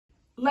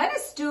Let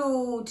us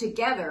do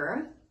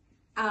together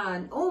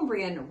an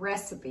Umbrian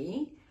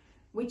recipe,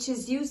 which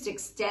is used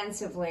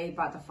extensively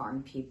by the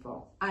farm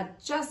people.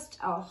 Just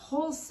a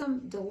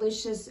wholesome,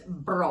 delicious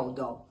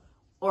brodo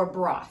or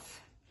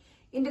broth.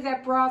 Into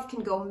that broth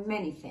can go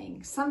many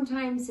things.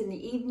 Sometimes in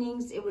the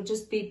evenings, it would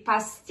just be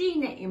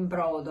pastine in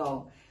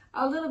brodo,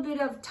 a little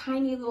bit of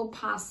tiny little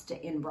pasta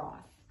in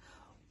broth.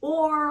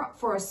 Or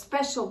for a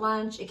special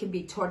lunch, it can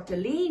be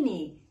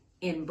tortellini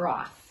in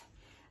broth.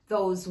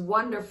 Those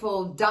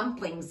wonderful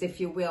dumplings, if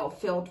you will,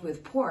 filled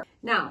with pork.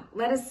 Now,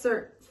 let us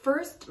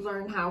first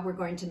learn how we're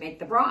going to make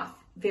the broth.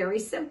 Very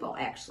simple,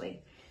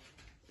 actually.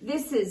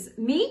 This is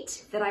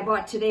meat that I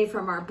bought today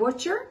from our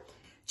butcher.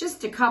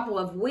 Just a couple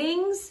of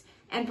wings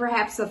and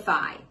perhaps a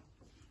thigh.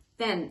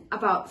 Then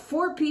about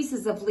 4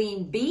 pieces of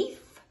lean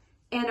beef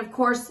and of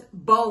course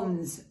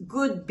bones,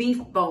 good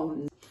beef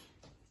bones.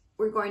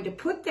 We're going to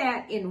put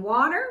that in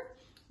water,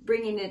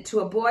 bringing it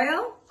to a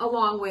boil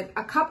along with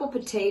a couple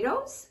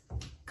potatoes,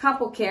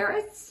 couple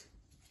carrots,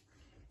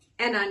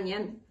 an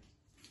onion,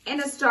 and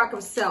a stalk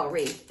of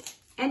celery.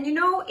 And you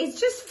know, it's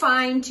just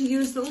fine to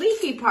use the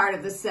leafy part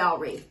of the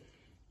celery.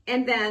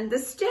 And then the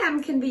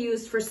stem can be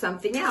used for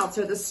something else,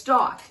 or the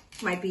stalk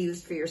might be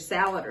used for your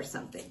salad or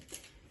something.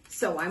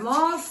 So I'm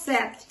all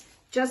set.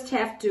 Just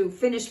have to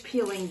finish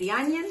peeling the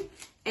onion,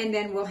 and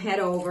then we'll head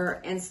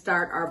over and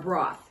start our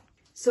broth.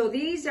 So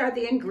these are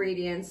the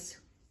ingredients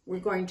we're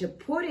going to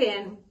put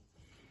in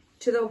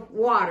to the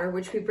water,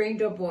 which we bring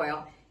to a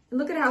boil. And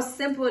look at how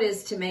simple it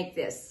is to make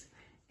this.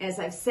 As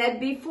I've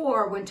said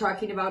before, when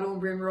talking about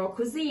Umbrian rural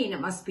cuisine, it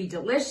must be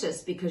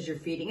delicious because you're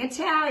feeding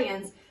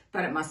Italians,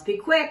 but it must be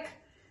quick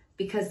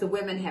because the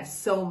women have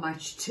so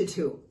much to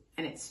do,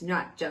 and it's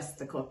not just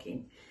the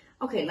cooking.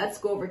 Okay, let's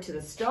go over to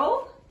the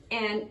stove,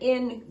 and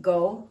in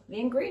go the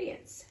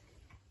ingredients.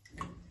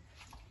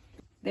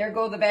 There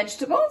go the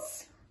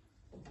vegetables.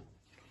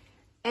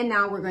 And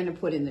now we're going to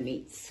put in the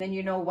meats. And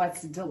you know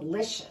what's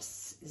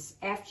delicious is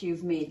after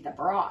you've made the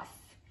broth,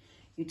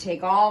 you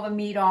take all the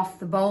meat off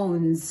the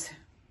bones,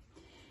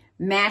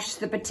 mash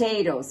the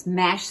potatoes,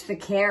 mash the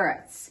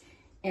carrots,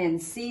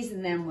 and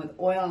season them with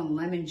oil and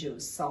lemon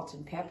juice, salt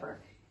and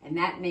pepper. And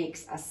that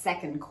makes a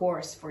second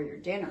course for your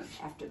dinner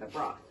after the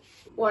broth.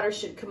 Water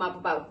should come up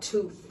about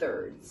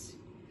 2/3.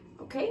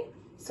 Okay,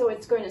 so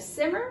it's going to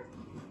simmer.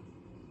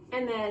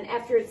 And then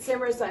after it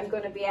simmers, I'm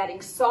going to be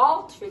adding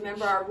salt.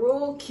 Remember our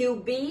rule,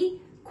 QB,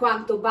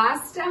 quanto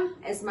basta,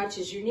 as much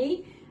as you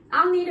need.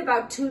 I'll need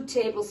about 2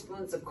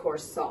 tablespoons of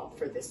coarse salt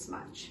for this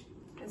much.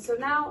 And so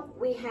now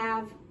we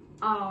have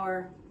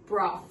our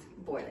broth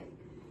boiling.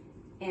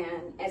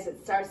 And as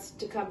it starts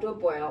to come to a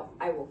boil,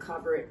 I will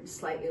cover it and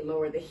slightly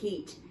lower the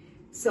heat.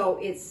 So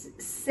it's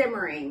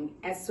simmering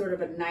at sort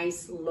of a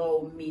nice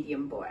low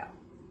medium boil.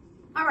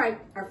 All right,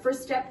 our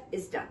first step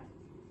is done.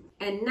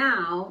 And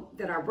now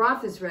that our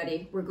broth is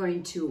ready, we're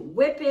going to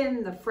whip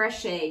in the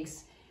fresh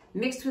eggs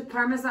mixed with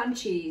Parmesan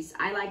cheese.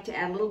 I like to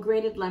add a little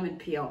grated lemon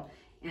peel,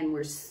 and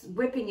we're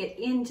whipping it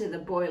into the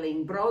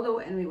boiling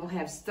brodo, and we will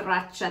have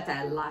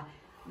stracciatella,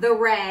 the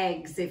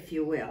rags, if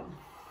you will.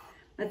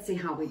 Let's see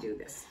how we do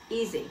this.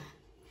 Easy.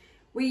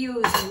 We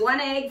use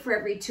 1 egg for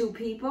every 2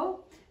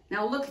 people.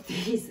 Now look at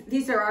these.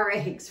 These are our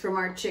eggs from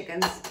our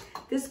chickens.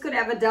 This could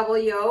have a double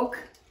yolk.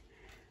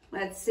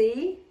 Let's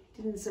see.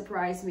 Didn't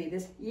surprise me.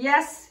 This,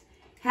 yes.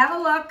 Have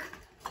a look.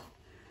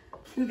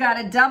 We got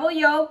a double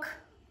yolk.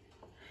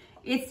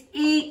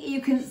 You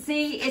can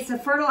see it's a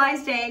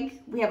fertilized egg.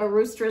 We have a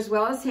rooster as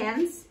well as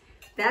hens.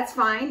 That's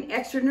fine.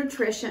 Extra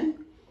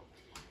nutrition.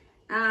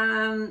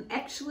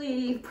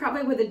 Actually,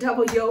 probably with a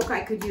double yolk, I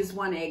could use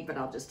 1 egg, but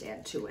I'll just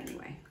add 2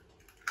 anyway.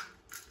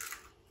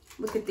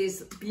 Look at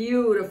these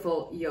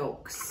beautiful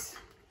yolks.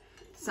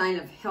 Sign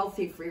of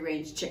healthy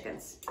free-range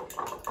chickens.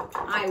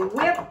 I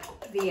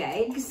whip the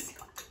eggs.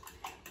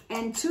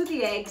 And to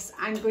the eggs,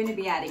 I'm going to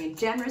be adding a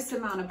generous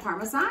amount of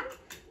Parmesan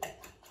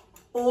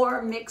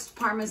or mixed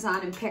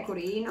Parmesan and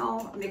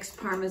pecorino, mixed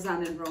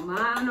Parmesan and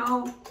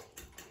Romano.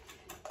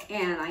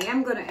 And I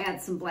am going to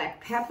add some black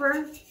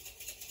pepper.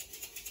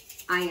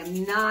 I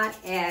am not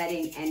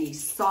adding any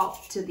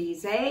salt to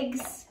these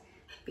eggs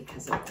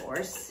because, of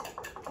course,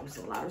 there's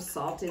a lot of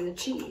salt in the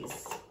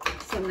cheese.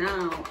 So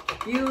now,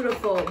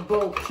 beautiful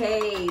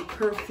bouquet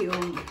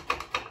perfume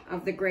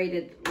of the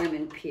grated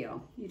lemon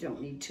peel. You don't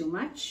need too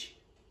much.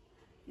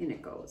 In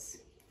it goes.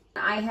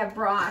 I have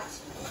brought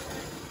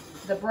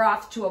the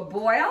broth to a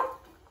boil.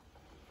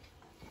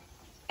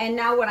 And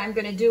now what I'm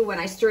going to do when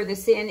I stir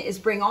this in is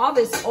bring all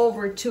this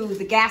over to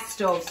the gas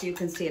stove so you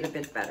can see it a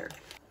bit better.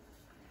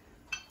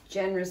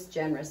 Generous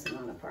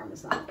amount of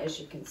Parmesan, as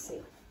you can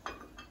see.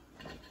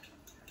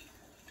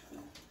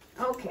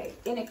 Okay,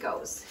 in it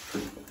goes.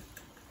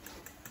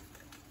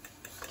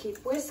 Keep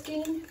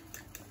whisking.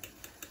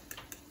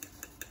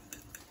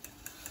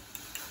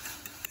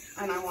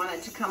 And I want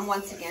it to come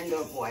once again to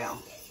a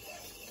boil.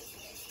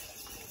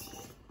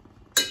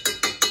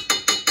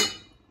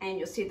 And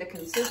you'll see the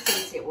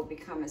consistency it will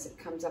become as it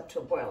comes up to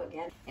a boil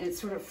again. And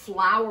it's sort of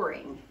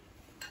flouring.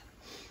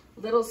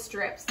 Little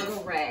strips,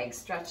 little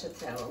rags,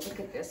 stracciatella. Look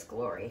at this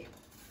glory.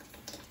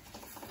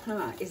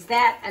 Is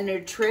that a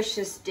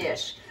nutritious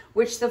dish?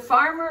 Which the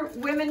farmer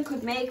women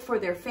could make for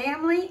their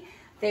family.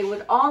 They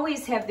would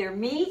always have their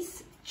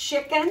meats,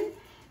 chicken,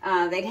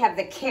 they'd have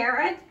the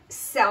carrot,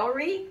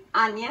 celery,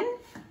 onion.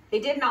 They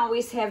didn't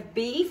always have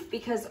beef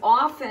because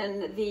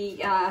often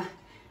the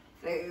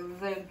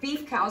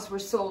beef cows were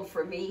sold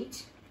for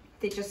meat.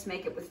 They just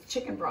make it with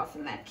chicken broth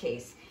in that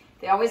case.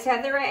 They always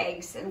had their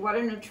eggs, and what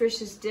a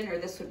nutritious dinner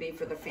this would be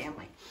for the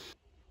family.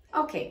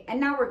 Okay, and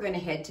now we're going to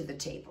head to the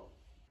table.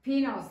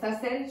 Pino,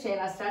 stasera c'è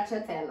la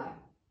stracciatella.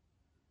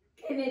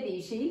 Che ne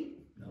dici?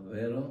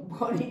 Davvero?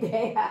 Buona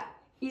idea.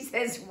 He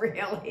says,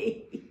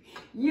 really?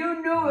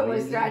 You knew it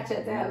was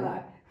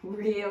stracciatella.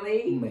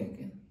 Really? Who make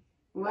it?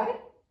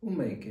 What? Who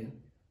make it?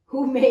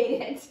 Who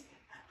made it?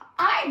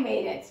 I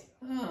made it.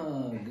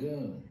 Oh,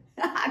 good.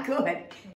 Good.